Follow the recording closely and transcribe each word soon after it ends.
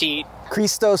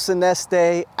Christos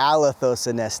aneste, alethos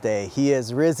aneste. He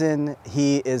is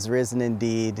risen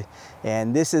indeed.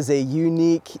 And this is a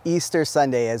unique Easter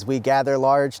Sunday as we gather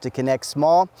large to connect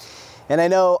small. And I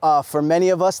know for many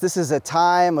of us, this is a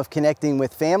time of connecting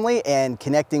with family and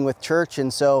connecting with church.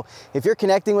 And so if you're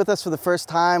connecting with us for the first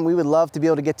time, we would love to be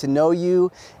able to get to know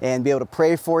you and be able to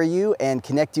pray for you and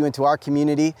connect you into our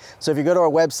community. So if you go to our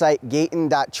website,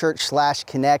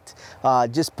 gayton.church/connect,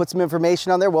 just put some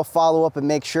information on there. We'll follow up and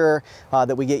make sure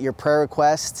that we get your prayer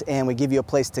requests and we give you a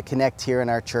place to connect here in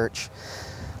our church.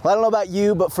 Well, I don't know about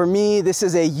you, but for me, this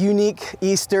is a unique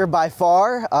Easter by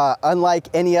far, unlike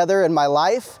any other in my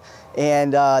life.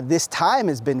 And this time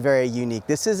has been very unique.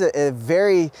 This is a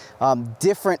very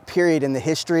different period in the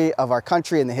history of our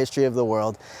country and the history of the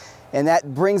world. And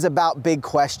that brings about big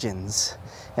questions.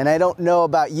 And I don't know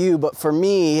about you, but for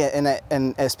me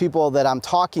and as people that I'm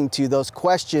talking to, those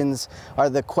questions are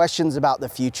the questions about the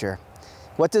future.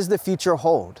 What does the future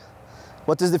hold?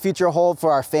 What does the future hold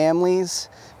for our families?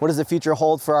 What does the future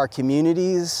hold for our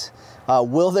communities?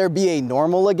 Will there be a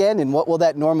normal again? And what will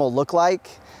that normal look like?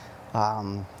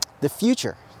 The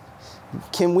future.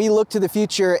 Can we look to the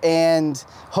future and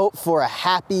hope for a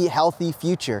happy, healthy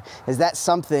future? Is that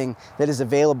something that is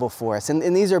available for us?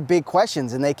 And these are big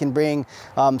questions, and they can bring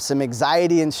some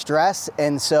anxiety and stress.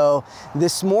 And so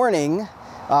this morning,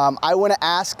 I want to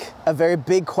ask a very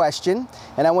big question,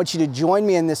 and I want you to join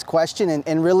me in this question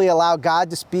and really allow God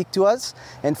to speak to us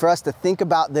and for us to think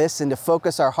about this and to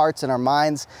focus our hearts and our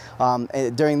minds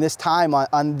during this time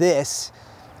on this.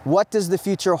 What does the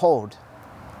future hold?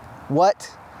 What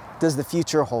does the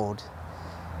future hold?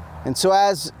 And so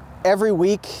as every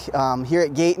week here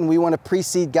at Gayton, we want to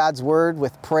precede God's word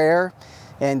with prayer.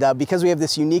 And because we have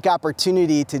this unique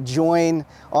opportunity to join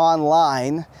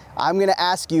online, I'm going to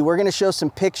ask you, we're going to show some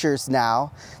pictures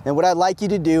now. And what I'd like you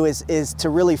to do is to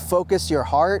really focus your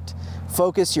heart,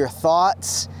 focus your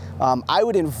thoughts. I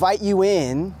would invite you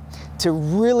in to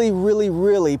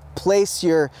really place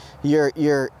your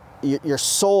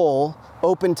soul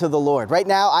open to the Lord. Right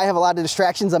now, I have a lot of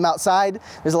distractions. I'm outside.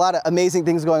 There's a lot of amazing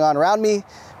things going on around me,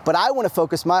 but I want to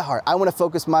focus my heart. I want to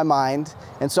focus my mind.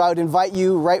 And so I would invite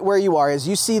you right where you are as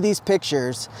you see these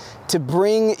pictures to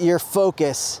bring your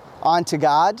focus onto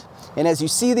God. And as you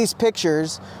see these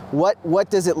pictures,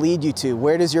 what does it lead you to?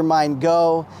 Where does your mind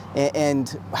go? And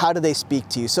how do they speak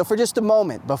to you? So for just a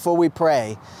moment before we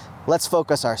pray, let's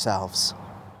focus ourselves.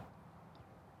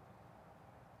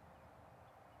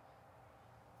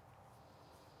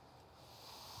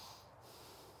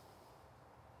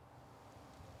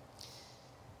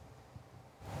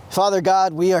 Father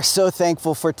God, we are so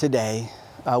thankful for today.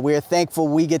 We are thankful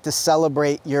we get to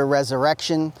celebrate your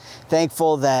resurrection.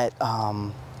 Thankful that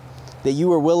you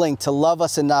were willing to love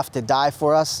us enough to die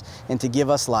for us and to give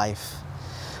us life.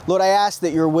 Lord, I ask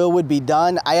that your will would be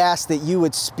done. I ask that you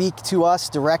would speak to us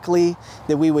directly,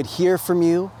 that we would hear from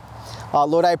you.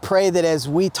 Lord, I pray that as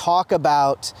we talk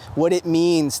about what it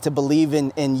means to believe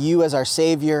in you as our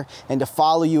Savior and to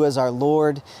follow you as our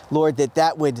Lord, Lord,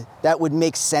 that would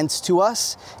make sense to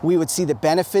us. We would see the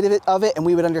benefit of it, and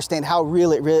we would understand how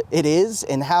real it is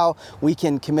and how we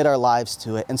can commit our lives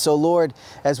to it. And so, Lord,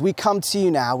 as we come to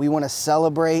you now, we want to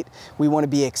celebrate, we want to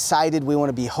be excited, we want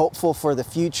to be hopeful for the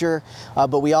future,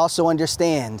 but we also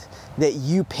understand that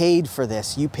you paid for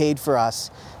this, you paid for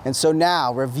us. And so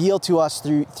now, reveal to us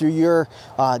through your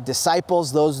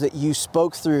disciples, those that you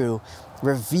spoke through,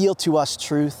 reveal to us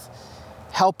truth.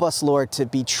 Help us, Lord, to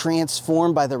be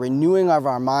transformed by the renewing of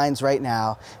our minds right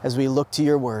now as we look to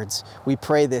your words. We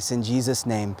pray this in Jesus'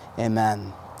 name,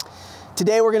 amen.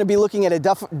 Today we're going to be looking at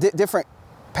different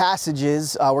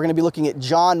passages. We're going to be looking at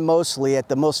John mostly, at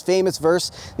the most famous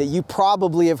verse that you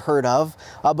probably have heard of.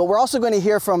 But we're also going to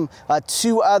hear from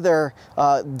two other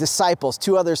disciples,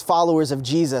 two other followers of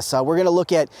Jesus. We're going to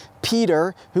look at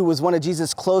Peter, who was one of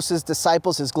Jesus' closest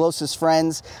disciples, his closest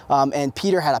friends. And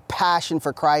Peter had a passion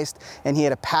for Christ, and he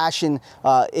had a passion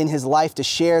in his life to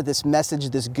share this message,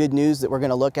 this good news that we're going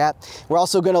to look at. We're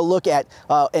also going to look at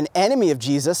an enemy of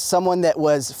Jesus, someone that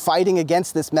was fighting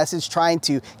against this message, trying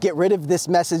to get rid of this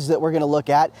message that we're going to look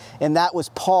at, and that was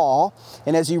Paul.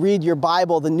 And as you read your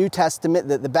Bible, the New Testament,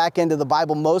 the back end of the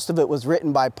Bible, most of it was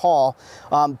written by Paul.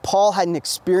 Paul had an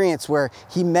experience where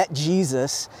he met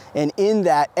Jesus, and in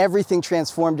that, everything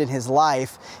transformed in his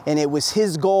life, and it was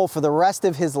his goal for the rest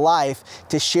of his life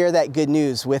to share that good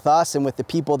news with us and with the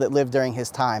people that lived during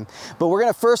his time. But we're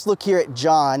going to first look here at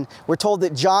John. We're told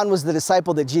that John was the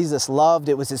disciple that Jesus loved.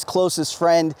 It was his closest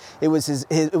friend. It was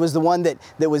the one that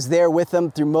was there with him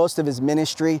through most of his ministry.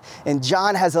 ministry, and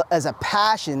John has a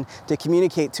passion to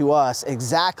communicate to us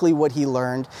exactly what he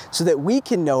learned so that we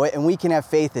can know it and we can have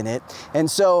faith in it. And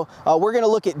so we're going to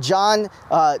look at John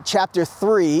chapter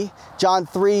 3, John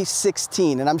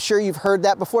 3:16. And I'm sure you've heard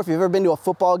that before. If you've ever been to a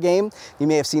football game, you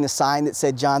may have seen a sign that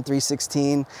said John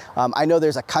 3:16. I know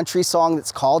there's a country song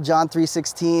that's called John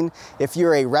 3:16. If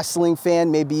you're a wrestling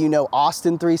fan, maybe you know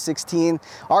Austin 3:16.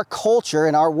 Our culture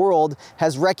and our world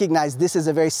has recognized this is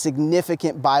a very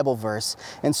significant Bible verse.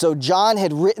 And so John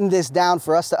had written this down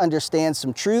for us to understand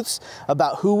some truths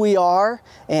about who we are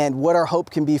and what our hope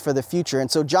can be for the future.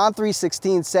 And so John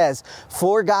 3:16 says,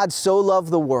 "For God so loved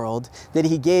the world that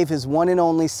he gave his one and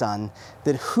only Son,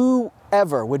 that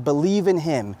whoever would believe in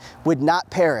him would not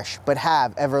perish, but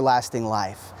have everlasting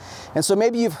life." And so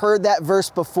maybe you've heard that verse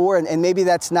before, and maybe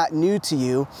that's not new to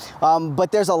you,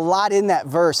 but there's a lot in that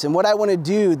verse. And what I want to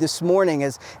do this morning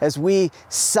as we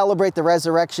celebrate the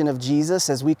resurrection of Jesus,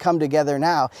 as we come together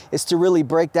now, is to really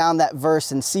break down that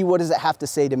verse and see what does it have to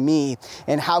say to me,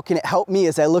 and how can it help me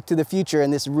as I look to the future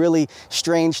in this really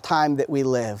strange time that we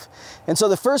live. And so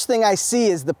the first thing I see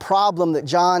is the problem that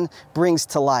John brings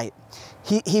to light.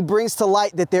 He brings to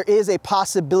light that there is a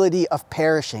possibility of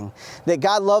perishing, that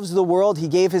God loves the world. He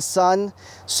gave his Son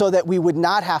so that we would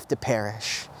not have to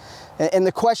perish. And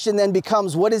the question then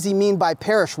becomes, what does he mean by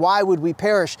perish? Why would we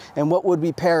perish, and what would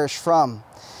we perish from?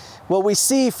 Well, we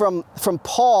see from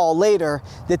Paul later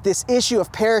that this issue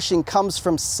of perishing comes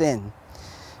from sin.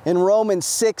 In Romans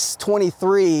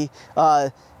 6:23,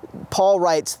 Paul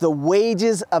writes, "The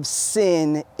wages of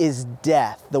sin is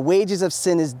death." The wages of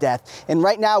sin is death. And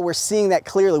right now we're seeing that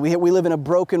clearly. We live in a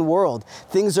broken world.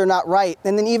 Things are not right.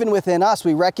 And then even within us,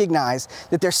 we recognize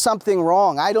that there's something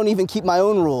wrong. I don't even keep my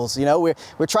own rules. You know,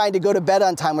 we're trying to go to bed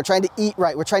on time. We're trying to eat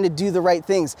right. We're trying to do the right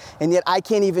things. And yet I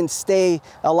can't even stay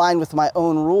aligned with my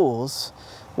own rules.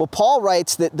 Well, Paul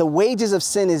writes that the wages of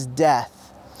sin is death,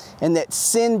 and that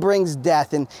sin brings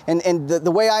death. And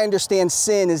the way I understand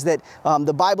sin is that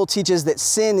the Bible teaches that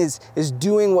sin is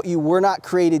doing what you were not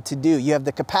created to do. You have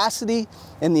the capacity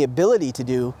and the ability to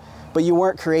do, but you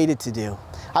weren't created to do.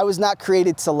 I was not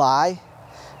created to lie.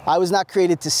 I was not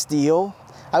created to steal.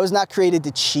 I was not created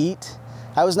to cheat.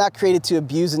 I was not created to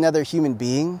abuse another human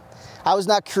being. I was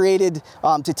not created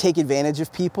to take advantage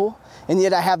of people. And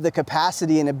yet I have the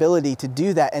capacity and ability to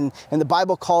do that. And the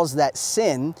Bible calls that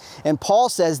sin. And Paul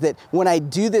says that when I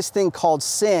do this thing called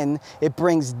sin, it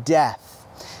brings death.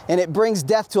 And it brings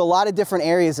death to a lot of different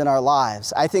areas in our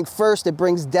lives. I think first it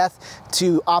brings death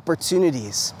to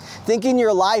opportunities. Think in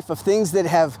your life of things that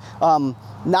have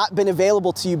not been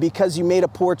available to you because you made a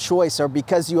poor choice or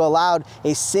because you allowed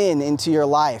a sin into your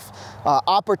life.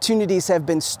 Opportunities have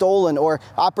been stolen, or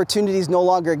opportunities no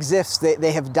longer exist.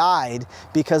 They have died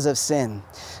because of sin.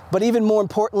 But even more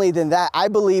importantly than that, I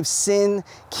believe sin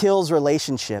kills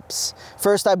relationships.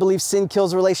 First, I believe sin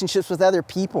kills relationships with other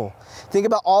people. Think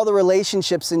about all the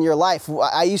relationships in your life.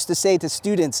 I used to say to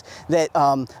students that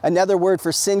another word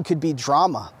for sin could be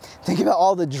drama. Think about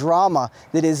all the drama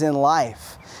that is in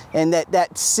life. And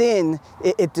that sin,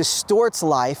 it distorts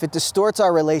life, it distorts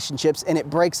our relationships, and it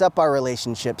breaks up our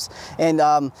relationships. And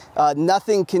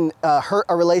nothing can hurt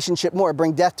a relationship more,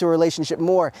 bring death to a relationship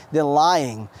more than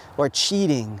lying or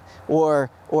cheating or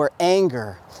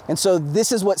anger. And so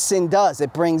this is what sin does.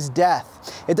 It brings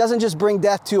death. It doesn't just bring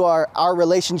death to our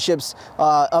relationships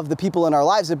of the people in our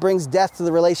lives. It brings death to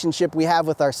the relationship we have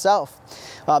with ourselves.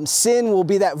 Sin will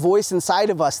be that voice inside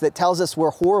of us that tells us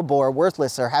we're horrible or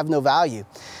worthless or have no value.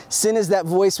 Sin is that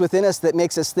voice within us that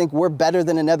makes us think we're better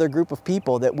than another group of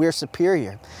people, that we're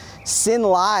superior. Sin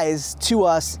lies to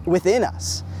us within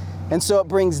us. And so it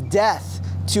brings death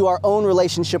to our own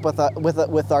relationship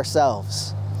with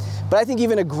ourselves. But I think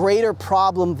even a greater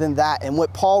problem than that, and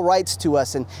what Paul writes to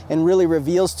us and really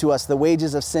reveals to us, the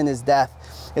wages of sin is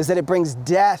death, is that it brings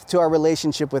death to our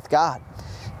relationship with God.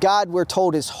 God, we're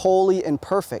told, is holy and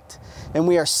perfect, and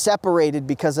we are separated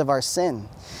because of our sin.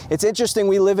 It's interesting,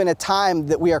 we live in a time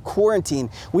that we are quarantined.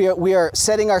 We are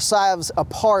setting ourselves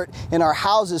apart in our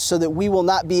houses so that we will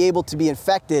not be able to be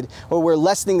infected, or we're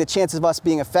lessening the chances of us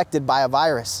being affected by a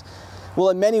virus. Well,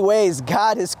 in many ways,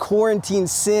 God has quarantined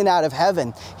sin out of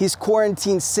heaven. He's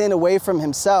quarantined sin away from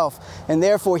himself, and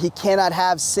therefore he cannot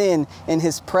have sin in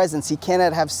his presence. He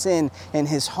cannot have sin in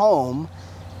his home.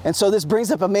 And so this brings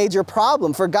up a major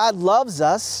problem, for God loves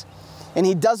us, and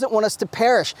he doesn't want us to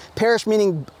perish. Perish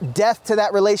meaning death to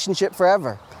that relationship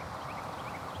forever.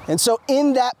 And so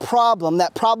in that problem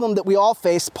that we all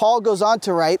face, Paul goes on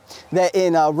to write that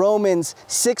in Romans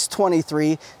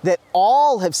 6:23, that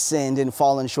all have sinned and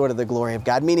fallen short of the glory of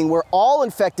God, meaning we're all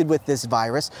infected with this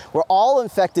virus, we're all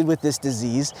infected with this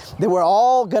disease, that we're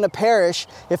all going to perish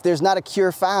if there's not a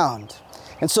cure found.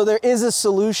 And so there is a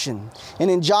solution.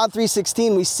 And in John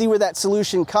 3:16, we see where that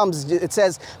solution comes. It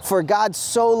says, "For God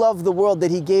so loved the world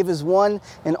that he gave his one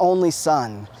and only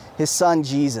Son, his Son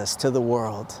Jesus, to the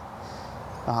world."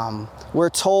 We're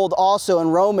told also in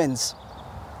Romans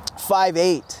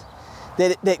 5:8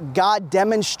 that God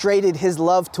demonstrated his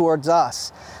love towards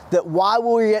us. That while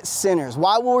we were yet sinners,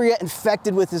 while we were yet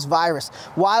infected with this virus,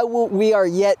 while we are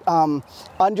yet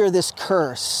under this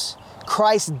curse,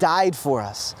 Christ died for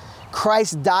us.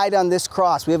 Christ died on this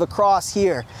cross. We have a cross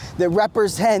here that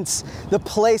represents the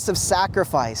place of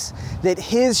sacrifice. That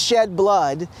his shed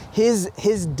blood,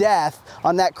 his death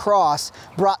on that cross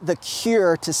brought the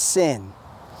cure to sin.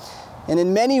 And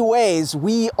in many ways,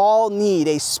 we all need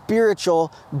a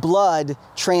spiritual blood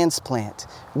transplant.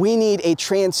 We need a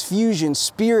transfusion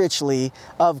spiritually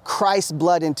of Christ's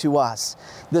blood into us.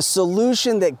 The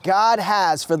solution that God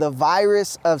has for the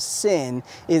virus of sin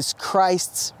is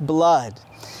Christ's blood.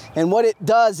 And what it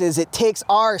does is it takes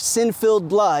our sin-filled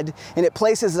blood and it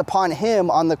places it upon him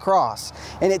on the cross.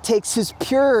 And it takes his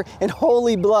pure and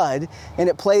holy blood and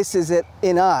it places it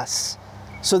in us,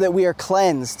 so that we are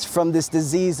cleansed from this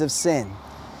disease of sin.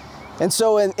 And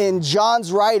so in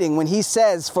John's writing, when he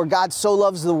says, "For God so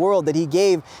loves the world that he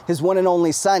gave his one and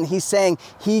only Son," he's saying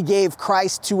he gave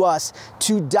Christ to us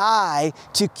to die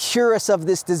to cure us of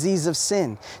this disease of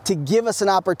sin, to give us an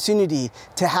opportunity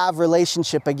to have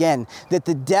relationship again, that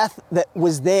the death that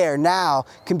was there now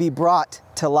can be brought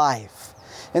to life.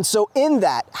 And so in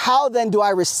that, how then do I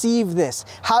receive this?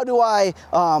 How do I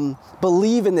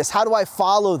believe in this? How do I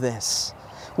follow this?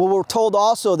 Well, we're told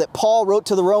also that Paul wrote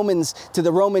to the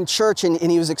Roman church, and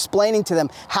he was explaining to them,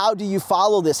 how do you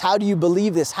follow this? How do you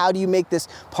believe this? How do you make this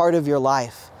part of your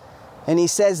life? And he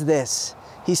says this,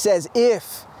 he says,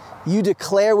 "If you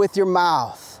declare with your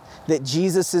mouth that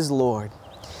Jesus is Lord,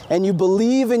 and you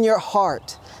believe in your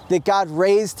heart that God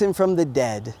raised him from the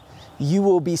dead, you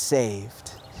will be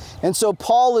saved." And so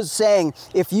Paul is saying,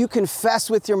 if you confess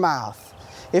with your mouth,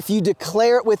 if you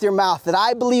declare it with your mouth that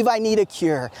I believe I need a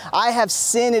cure, I have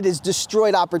sin, it has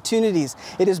destroyed opportunities,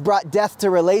 it has brought death to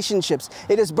relationships,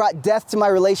 it has brought death to my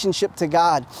relationship to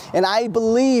God. And I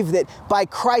believe that by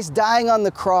Christ dying on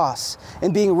the cross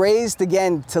and being raised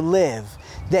again to live,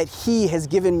 that he has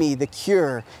given me the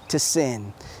cure to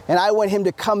sin. And I want him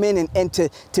to come in and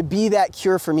to be that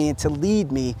cure for me and to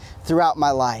lead me throughout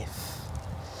my life.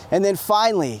 And then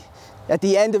finally, at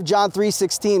the end of John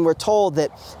 3:16, we're told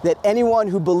that anyone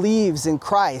who believes in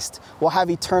Christ will have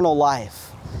eternal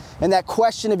life. And that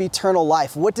question of eternal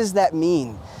life, what does that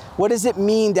mean? What does it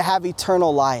mean to have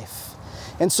eternal life?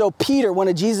 And so Peter, one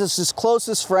of Jesus'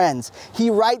 closest friends, he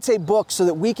writes a book so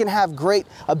that we can have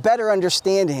a better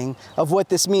understanding of what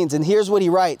this means. And here's what he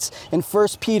writes in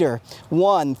 1 Peter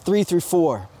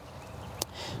 1:3-4.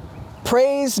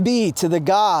 "Praise be to the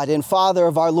God and Father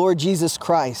of our Lord Jesus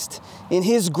Christ. In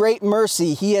his great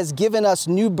mercy, he has given us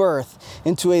new birth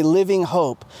into a living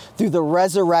hope through the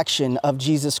resurrection of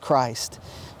Jesus Christ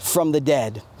from the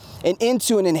dead, and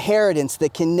into an inheritance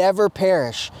that can never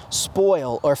perish,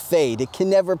 spoil, or fade." It can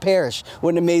never perish.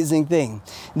 What an amazing thing.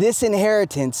 "This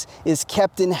inheritance is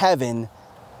kept in heaven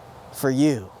for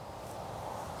you."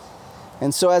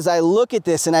 And so as I look at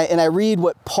this and I read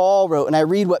what Paul wrote and I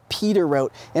read what Peter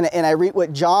wrote and I read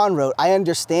what John wrote, I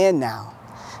understand now.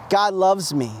 God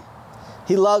loves me.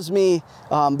 He loves me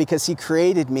because he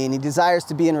created me and he desires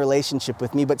to be in relationship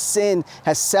with me, but sin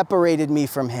has separated me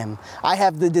from him. I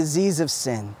have the disease of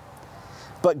sin.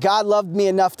 But God loved me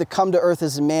enough to come to earth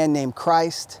as a man named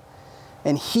Christ,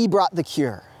 and he brought the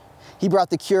cure. He brought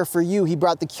the cure for you. He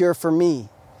brought the cure for me.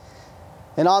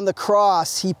 And on the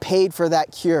cross, he paid for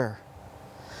that cure.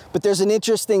 But there's an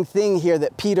interesting thing here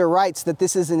that Peter writes, that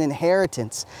this is an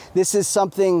inheritance. This is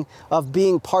something of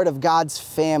being part of God's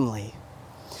family.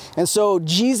 And so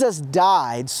Jesus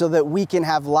died so that we can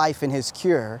have life in his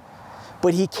cure,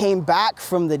 but he came back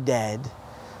from the dead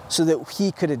so that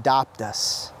he could adopt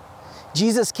us.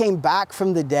 Jesus came back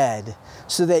from the dead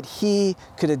so that he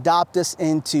could adopt us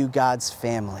into God's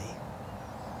family.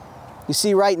 You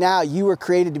see, right now, you were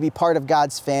created to be part of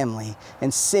God's family,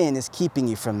 and sin is keeping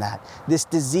you from that. This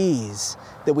disease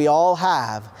that we all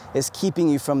have is keeping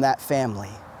you from that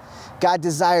family. God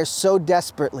desires so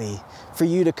desperately for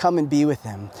you to come and be with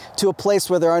him, to a place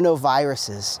where there are no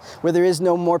viruses, where there is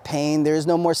no more pain, there is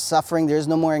no more suffering, there is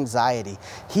no more anxiety.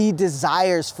 He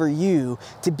desires for you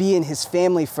to be in his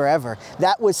family forever.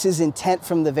 That was his intent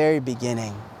from the very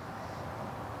beginning.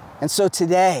 And so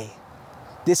today,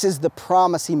 this is the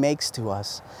promise he makes to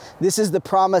us. This is the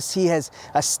promise he has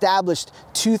established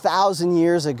 2,000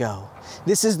 years ago.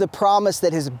 This is the promise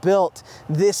that has built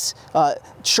this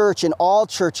church and all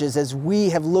churches as we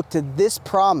have looked to this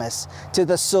promise, to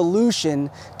the solution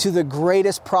to the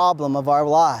greatest problem of our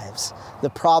lives, the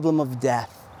problem of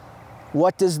death.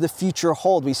 What does the future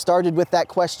hold? We started with that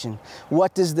question.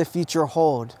 What does the future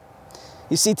hold?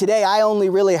 You see, today I only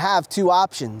really have two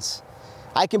options.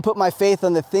 I can put my faith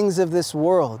on the things of this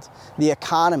world, the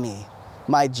economy,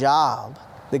 my job,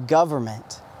 the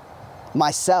government,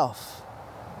 myself.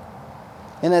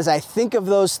 And as I think of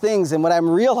those things, and what I'm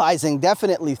realizing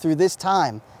definitely through this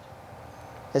time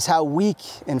is how weak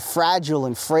and fragile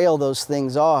and frail those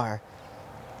things are,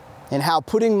 and how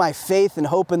putting my faith and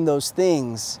hope in those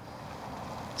things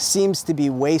seems to be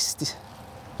a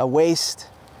waste,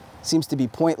 seems to be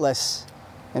pointless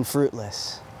and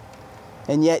fruitless.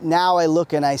 And yet now I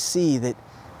look and I see that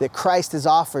Christ has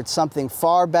offered something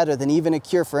far better than even a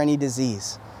cure for any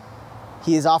disease.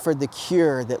 He has offered the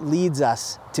cure that leads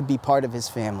us to be part of his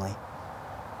family.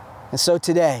 And so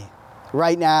today,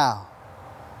 right now,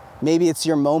 maybe it's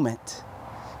your moment.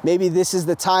 Maybe this is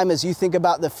the time as you think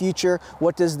about the future.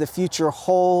 What does the future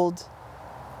hold?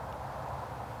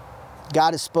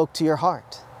 God has spoke to your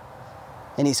heart,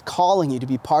 and he's calling you to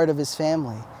be part of his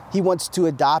family. He wants to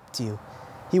adopt you.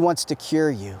 He wants to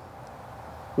cure you.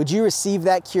 Would you receive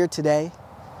that cure today?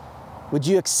 Would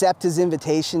you accept his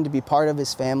invitation to be part of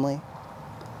his family?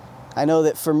 I know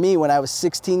that for me, when I was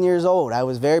 16 years old, I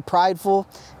was very prideful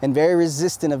and very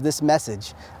resistant of this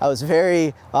message. I was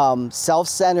very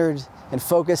self-centered and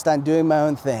focused on doing my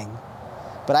own thing.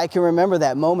 But I can remember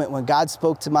that moment when God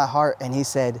spoke to my heart and he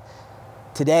said,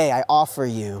 today I offer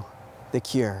you the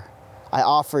cure. I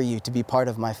offer you to be part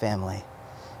of my family.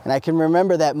 And I can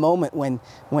remember that moment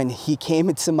when he came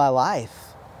into my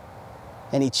life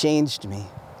and he changed me.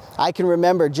 I can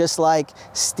remember, just like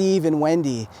Steve and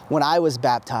Wendy, when I was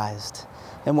baptized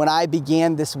and when I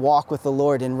began this walk with the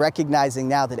Lord, and recognizing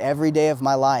now that every day of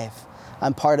my life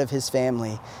I'm part of his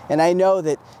family. And I know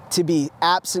that to be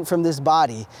absent from this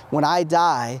body, when I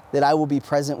die, that I will be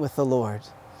present with the Lord.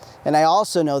 And I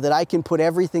also know that I can put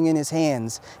everything in his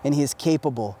hands, and he is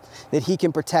capable, that he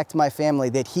can protect my family,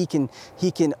 that he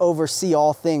can oversee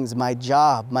all things, my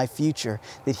job, my future,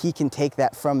 that he can take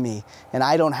that from me, and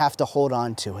I don't have to hold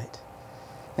on to it.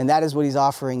 And that is what he's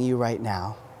offering you right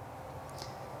now.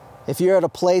 If you're at a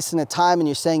place and a time and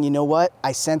you're saying, you know what,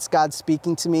 I sense God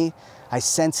speaking to me, I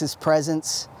sense his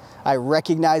presence, I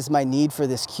recognize my need for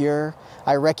this cure,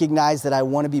 I recognize that I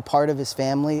want to be part of his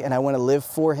family and I want to live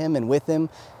for him and with him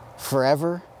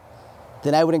forever,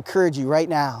 then I would encourage you right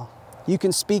now. You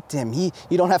can speak to him. You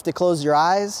don't have to close your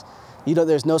eyes.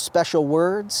 There's no special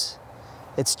words.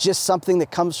 It's just something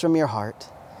that comes from your heart.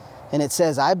 And it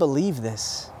says, I believe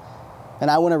this,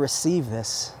 and I want to receive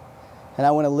this, and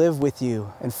I want to live with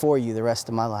you and for you the rest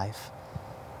of my life.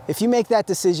 If you make that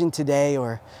decision today,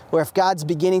 or if God's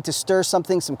beginning to stir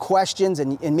something, some questions,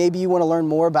 and maybe you want to learn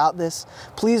more about this,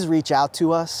 please reach out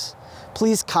to us.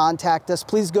 Please contact us.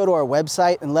 Please go to our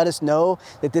website and let us know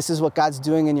that this is what God's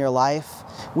doing in your life.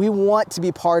 We want to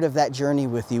be part of that journey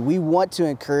with you. We want to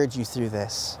encourage you through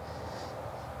this.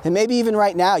 And maybe even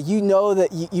right now, you know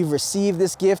that you've received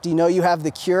this gift. You know you have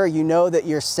the cure. You know that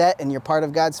you're set and you're part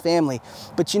of God's family.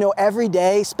 But every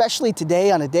day, especially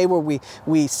today on a day where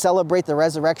we celebrate the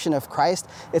resurrection of Christ,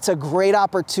 it's a great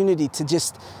opportunity to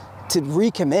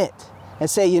recommit and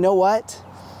say, you know what?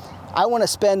 I want to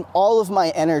spend all of my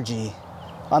energy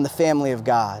on the family of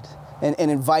God and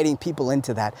inviting people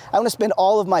into that. I want to spend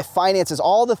all of my finances,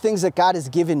 all the things that God has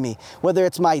given me, whether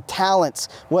it's my talents,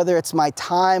 whether it's my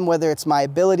time, whether it's my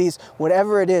abilities,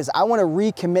 whatever it is, I want to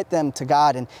recommit them to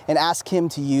God and ask him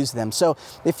to use them. So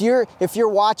if you're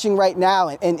watching right now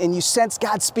and you sense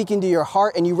God speaking to your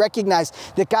heart, and you recognize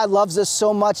that God loves us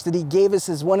so much that he gave us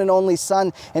his one and only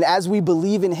son, and as we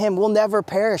believe in him, we'll never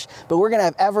perish, but we're going to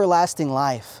have everlasting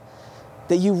life,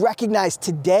 that you recognize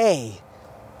today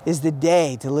is the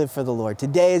day to live for the Lord.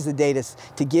 Today is the day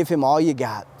to give him all you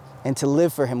got and to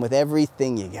live for him with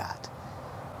everything you got.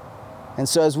 And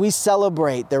so as we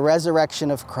celebrate the resurrection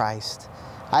of Christ,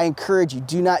 I encourage you,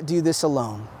 do not do this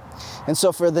alone. And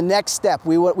so for the next step,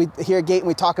 we here at Gate,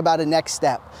 we talk about a next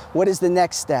step. What is the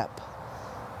next step?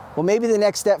 Well, maybe the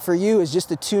next step for you is just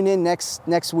to tune in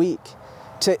next week,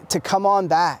 to come on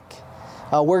back.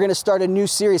 We're going to start a new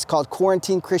series called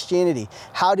Quarantine Christianity,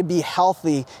 how to be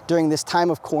healthy during this time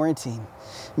of quarantine.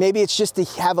 Maybe it's just to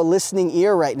have a listening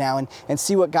ear right now and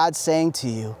see what God's saying to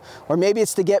you. Or maybe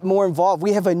it's to get more involved.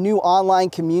 We have a new online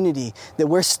community that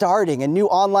we're starting, a new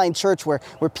online church where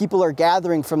people are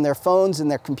gathering from their phones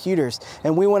and their computers.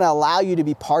 And we want to allow you to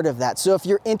be part of that. So if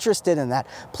you're interested in that,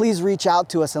 please reach out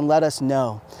to us and let us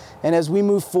know. And as we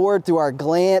move forward through our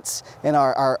Glance and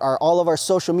all of our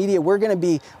social media, we're going to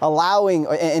be allowing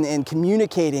and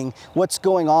communicating what's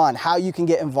going on, how you can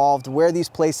get involved, where these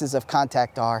places of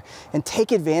contact are, and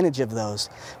take advantage of those.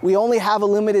 We only have a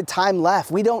limited time left.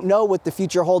 We don't know what the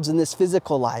future holds in this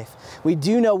physical life. We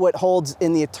do know what holds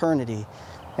in the eternity.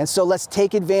 And so let's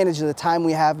take advantage of the time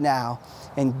we have now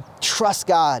and trust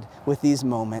God with these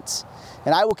moments.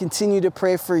 And I will continue to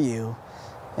pray for you.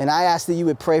 And I ask that you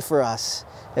would pray for us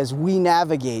as we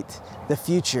navigate the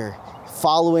future,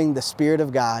 following the Spirit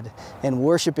of God and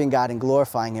worshiping God and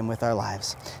glorifying Him with our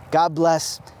lives. God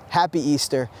bless. Happy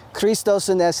Easter. Christos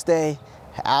aneste,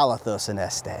 alathos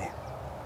aneste.